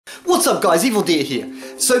What's up guys, Evildea here.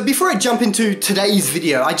 So before I jump into today's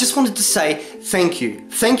video, I just wanted to say thank you.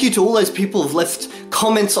 Thank you to all those people who've left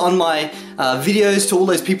comments on my videos, to all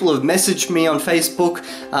those people who've messaged me on Facebook,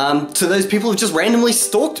 to those people who've just randomly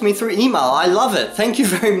stalked me through email. I love it. Thank you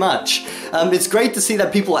very much. It's great to see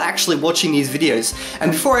that people are actually watching these videos.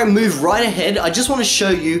 And before I move right ahead, I just want to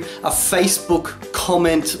show you a Facebook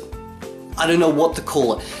comment. I don't know what to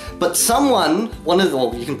call it. But someone,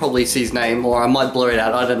 well, you can probably see his name, or I might blur it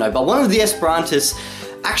out, I don't know, but one of the Esperantists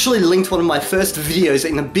actually linked one of my first videos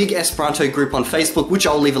in a big Esperanto group on Facebook, which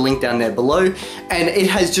I'll leave a link down there below, and it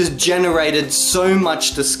has just generated so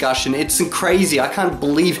much discussion. It's crazy. I can't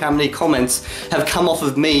believe how many comments have come off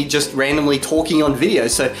of me just randomly talking on video.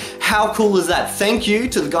 So how cool is that? Thank you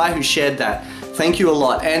to the guy who shared that. Thank you a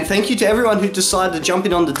lot, and thank you to everyone who decided to jump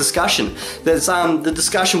in on the discussion. The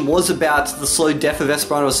discussion was about the slow death of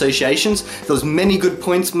Esperanto associations. There was many good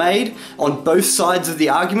points made on both sides of the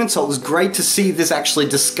argument, so it was great to see this actually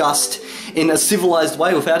discussed in a civilized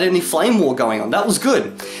way without any flame war going on. That was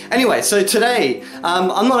good. Anyway, so today,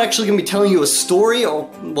 I'm not actually going to be telling you a story, or,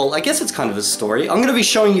 well, I guess it's kind of a story. I'm going to be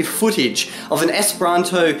showing you footage of an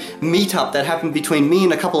Esperanto meetup that happened between me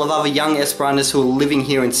and a couple of other young Esperantists who are living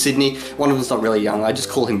here in Sydney. One of them's not really young, I just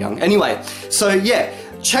call him young. Anyway, so yeah,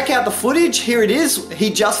 check out the footage. Here it is.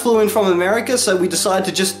 He just flew in from America, so we decided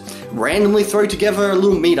to just randomly throw together a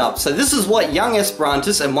little meetup. So this is what young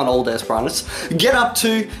Esperantists and one old Esperantist get up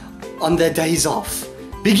to on their days off.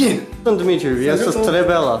 Begin! Dimitri, estas tre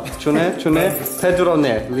bela, ĉu ne? Pedro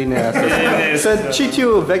ne, li ne estas. Sed ĉi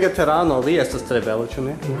tiu vegetarano, li estas tre bela, ĉu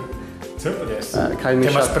ne?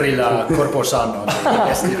 Temas pri la korpo sano.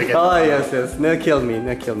 Yes, ne kill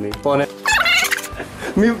me. Bone.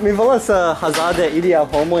 Mi volas hazarde iri al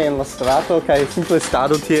homoj en la strato kaj simple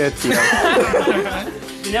staru tie.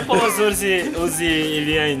 Mi ne povas uzi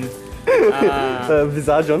iliajn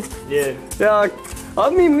vizaĝon? Ja,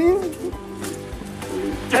 mi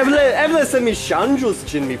eble se mi ŝanĝus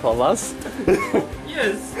ĝin, mi povas.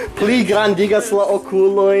 yes. Pli grandigas la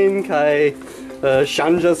okulojn kaj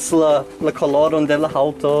ŝanĝas la koloron de la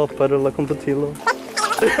haŭto per la komputilo.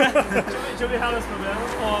 Ĉu vi havas problemon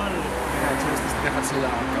por...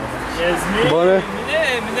 Yes,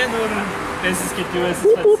 mi ne nur pensis ke tio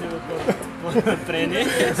estas facile por preni.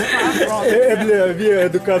 Eble via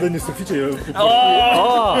edukado ne sufiĉe.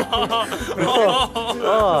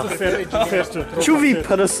 Ĉu vi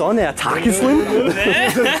persone atakis lin? Ne.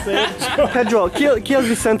 Pedro, kiel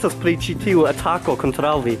vi sentas pri ĉi tiu atako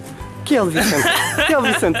kontraŭ vi? Kiel vi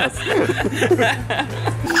sentas?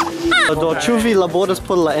 Do, ĉu vi laboras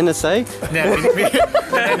por la NSA? Ne, mi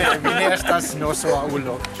ne estas nosoa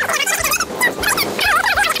ulo.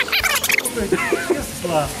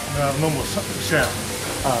 La nomo share.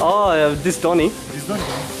 Disdoni. Disdoni?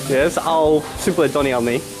 Yes, au simple doni al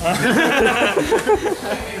mi.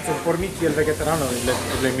 Por mi kiel vegetarano,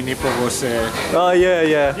 eble mi ne povos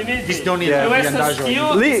Yeah. disdoni Kio la estas viandaĵon.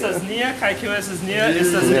 tio, estas nia, kaj kio estas nia,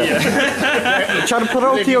 estas nia. Ĉar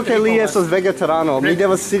pro tio ke li estas vegetarano, mi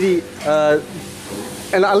devas sidi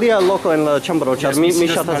en alia loko en la ĉambro, ĉar mi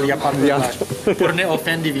ŝatas ŝatas por ne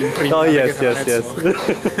ofendi vin pri yes.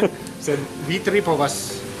 Sed vi tri povas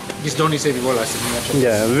disdoni se vi volas.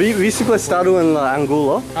 Yeah, vi simple staru en la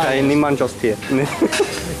angulo kaj ni manĝos tie.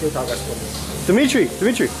 Dimitri!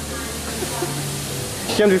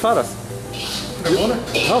 Kion vi faras? Bone.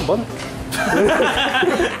 Bone.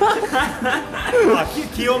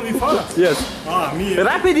 Kion mi faras? Yes. Mi...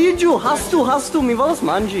 Rapidiĝu, hastu, mi volas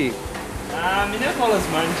manĝi. Mi ne volas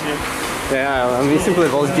manĝi. Mi simple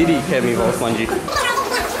volas diri ke mi volas manĝi.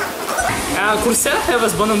 Kursera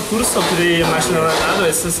havas bonan kurson pri maŝinolernado.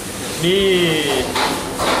 Estas mi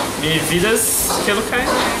vidas kelkajn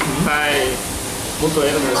kaj multo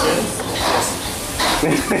lernas.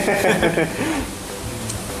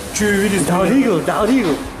 Ĉu vi vidis?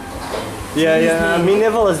 Daŭrigu. Ja, mi ne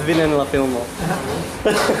volas vin en la filmo.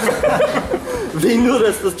 Vi nur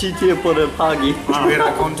estas ĉi tie por pagi. Vi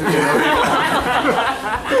rakontu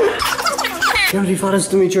Kion vi faras,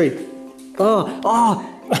 Dimitri?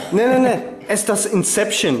 Ne, estas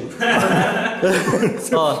Inception.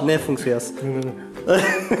 Ne funkcias.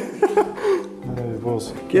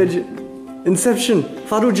 Inception,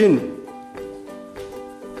 faru ĝin.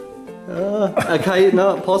 Kaj,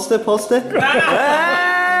 poste?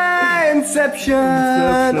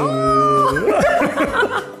 Inception!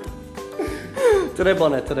 Tre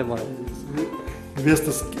bone. Vi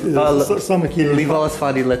estas same kiel li volas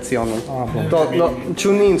fari lecionon. Do,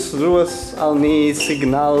 ĉu ni instruas al ni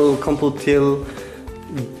signal komputil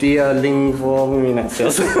dia lingvo, mi ne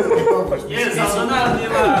scias. Yes, aldona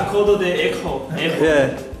la kodo de echo.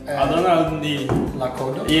 Adonalni.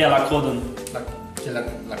 Lakodo? Yeah, Lakodon.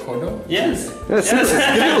 Lakodo? Yes.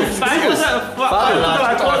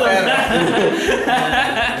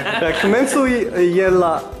 Komencu je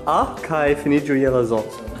la A kaj finiĝu je la Z.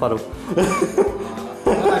 Faru.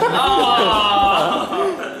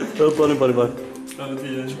 Bone.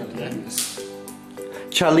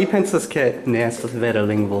 Ĉar li pensas ke ne estas vera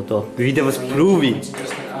lingvo, do vi devas pruvi.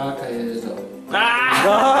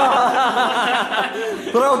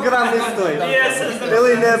 Programistoj.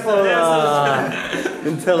 Ili ne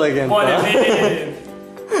inteligenta.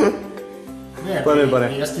 Bone.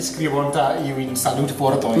 Mi estis skribonta iujn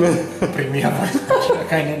salutvortojn pri mia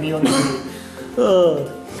kaj nenion.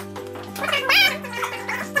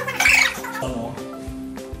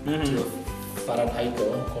 Fahrenheito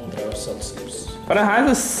kontraŭ Celsius.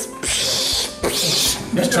 Fahrenheit.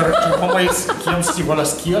 Ĉar homoj kiam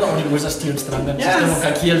scivolas kiel oni uzas tiun strangan sistemon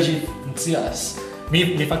kaj kiel ĝi funkcias.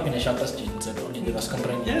 Mi fakte ne ŝatas ĝin, sed oni devas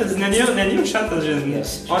kompreni. Yes, neniu ŝatas ĝin.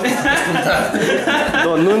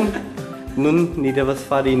 Do nun ni devas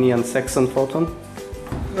fari nian seksan foton.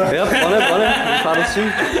 Ja, bone, mi faros ĝin.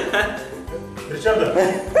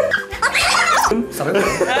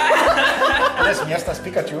 Yes, mi estas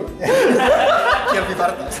Pikachu. Kiel vi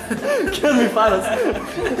fartas? Kiel mi faras?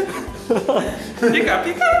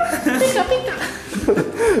 Pika.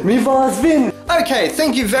 Mi volas vin! Okay,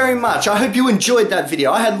 thank you very much. I hope you enjoyed that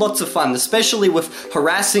video. I had lots of fun, especially with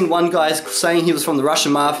harassing one guy saying he was from the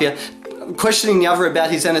Russian mafia, questioning the other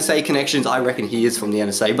about his NSA connections. I reckon he is from the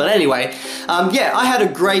NSA, but anyway, yeah, I had a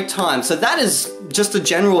great time. So that is just a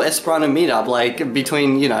general Esperanto meetup, like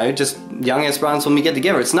between, you know, just young Esperantans when we get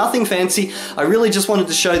together. It's nothing fancy. I really just wanted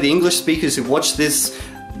to show the English speakers who watch this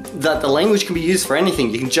that the language can be used for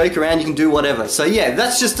anything. You can joke around, you can do whatever. So yeah,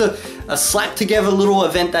 that's just a slap together little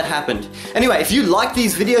event that happened. Anyway, if you like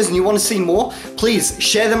these videos and you want to see more, please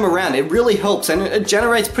share them around. It really helps and it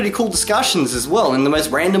generates pretty cool discussions as well in the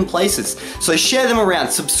most random places. So share them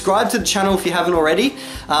around. Subscribe to the channel if you haven't already.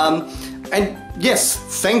 And yes,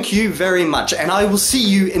 thank you very much. And I will see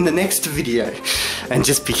you in the next video. And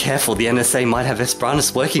just be careful, the NSA might have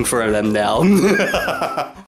Esperantists working for them now.